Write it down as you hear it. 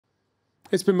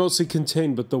It's been mostly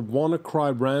contained, but the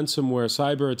WannaCry ransomware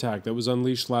cyber attack that was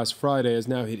unleashed last Friday has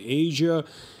now hit Asia.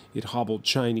 It hobbled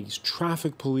Chinese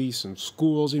traffic police and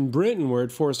schools. In Britain, where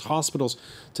it forced hospitals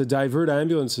to divert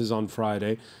ambulances on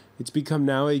Friday, it's become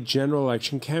now a general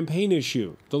election campaign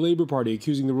issue. The Labour Party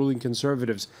accusing the ruling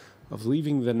Conservatives of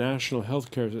leaving the National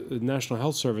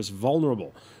Health Service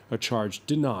vulnerable, a charge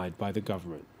denied by the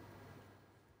government.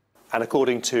 And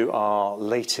according to our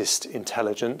latest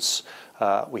intelligence,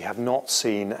 we have not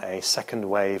seen a second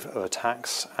wave of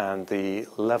attacks, and the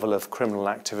level of criminal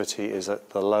activity is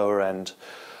at the lower end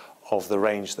of the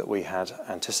range that we had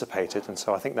anticipated. And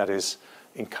so I think that is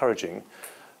encouraging.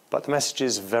 But the message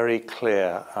is very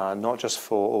clear, not just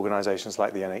for organisations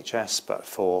like the NHS, but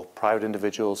for private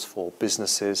individuals, for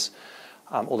businesses.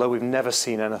 Although we've never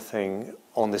seen anything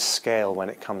on this scale when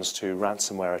it comes to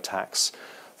ransomware attacks,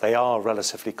 they are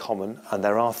relatively common, and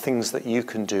there are things that you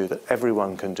can do, that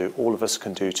everyone can do, all of us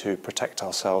can do to protect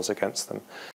ourselves against them.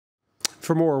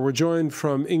 For more, we're joined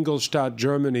from Ingolstadt,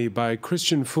 Germany by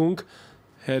Christian Funk,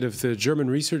 head of the German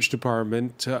research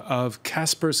department of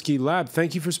Kaspersky Labs.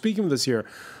 Thank you for speaking with us here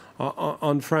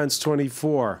on France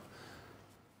 24.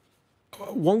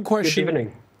 One question. Good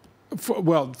evening.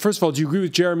 Well, first of all, do you agree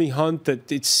with Jeremy Hunt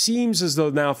that it seems as though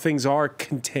now things are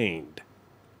contained?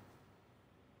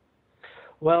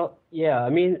 Well, yeah, I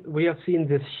mean, we have seen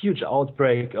this huge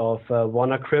outbreak of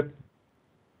WannaCry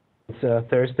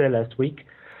Thursday last week.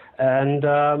 And,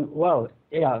 well,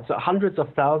 yeah, so hundreds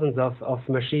of thousands of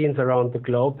machines around the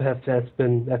globe have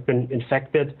been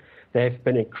infected. They've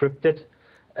been encrypted.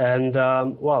 And,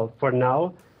 well, for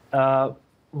now,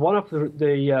 one of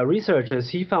the researchers,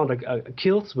 he found a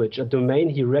kill switch, a domain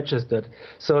he registered.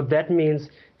 So that means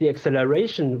the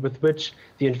acceleration with which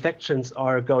the infections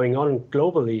are going on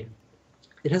globally,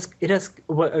 it has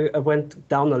went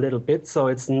down a little bit. So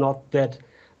it's not that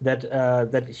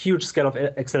huge scale of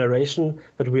acceleration,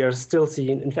 but we are still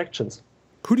seeing infections.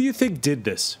 Who do you think did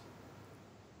this?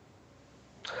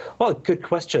 Well, good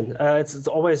question. It's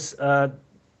always the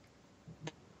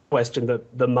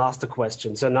master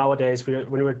question. So nowadays,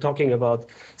 when we're talking about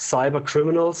cyber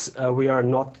criminals, we are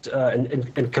not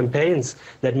in campaigns.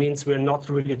 That means we're not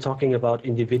really talking about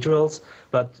individuals,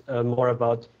 but more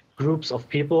about groups of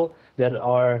people that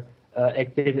are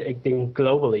acting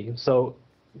globally. So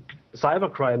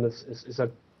cybercrime is a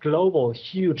global,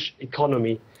 huge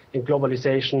economy, and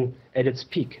globalization at its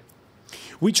peak.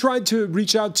 We tried to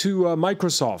reach out to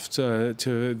Microsoft.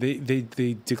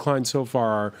 They declined so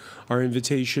far our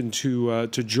invitation to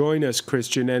join us,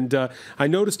 Christian. And I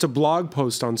noticed a blog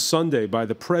post on Sunday by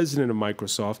the president of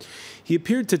Microsoft. He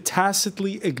appeared to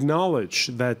tacitly acknowledge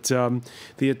that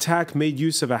the attack made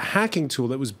use of a hacking tool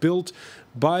that was built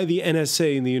by the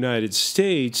NSA in the United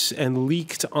States and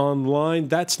leaked online.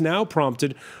 That's now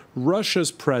prompted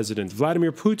Russia's president,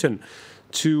 Vladimir Putin,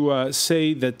 to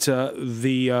say that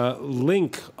the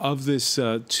link of this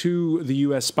to the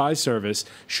U.S. spy service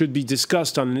should be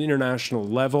discussed on an international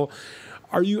level.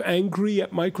 Are you angry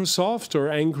at Microsoft or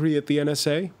angry at the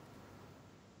NSA?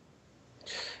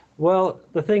 Well,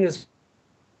 the thing is,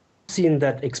 seen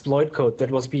that exploit code that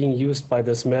was being used by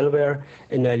this malware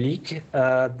in a leak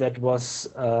that was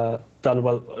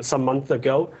done some months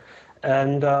ago,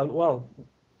 and well,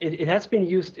 it has been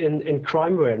used in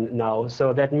crimeware now.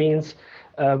 So that means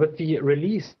with the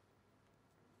release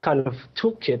kind of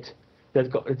toolkit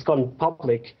it's gone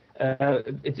public,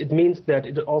 it means that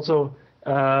it also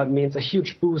means a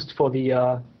huge boost for the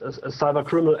cyber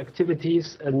criminal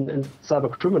activities and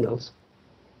cyber criminals.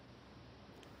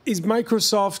 Is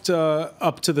Microsoft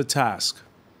up to the task?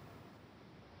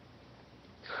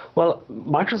 Well,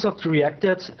 Microsoft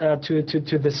reacted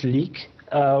to this leak,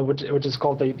 which is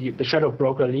called the Shadow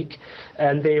Broker leak,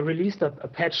 and they released a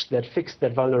patch that fixed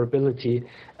that vulnerability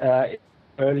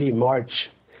early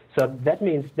March. So that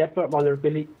means that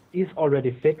vulnerability is already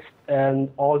fixed,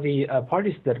 and all the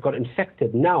parties that got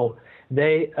infected now,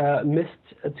 they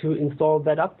missed to install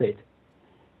that update.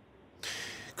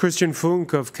 Christian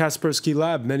Funk of Kaspersky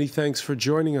Lab, many thanks for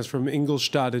joining us from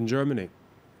Ingolstadt in Germany.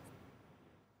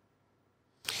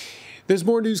 There's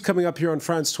more news coming up here on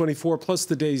France 24, plus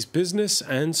the day's business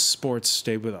and sports.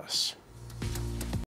 Stay with us.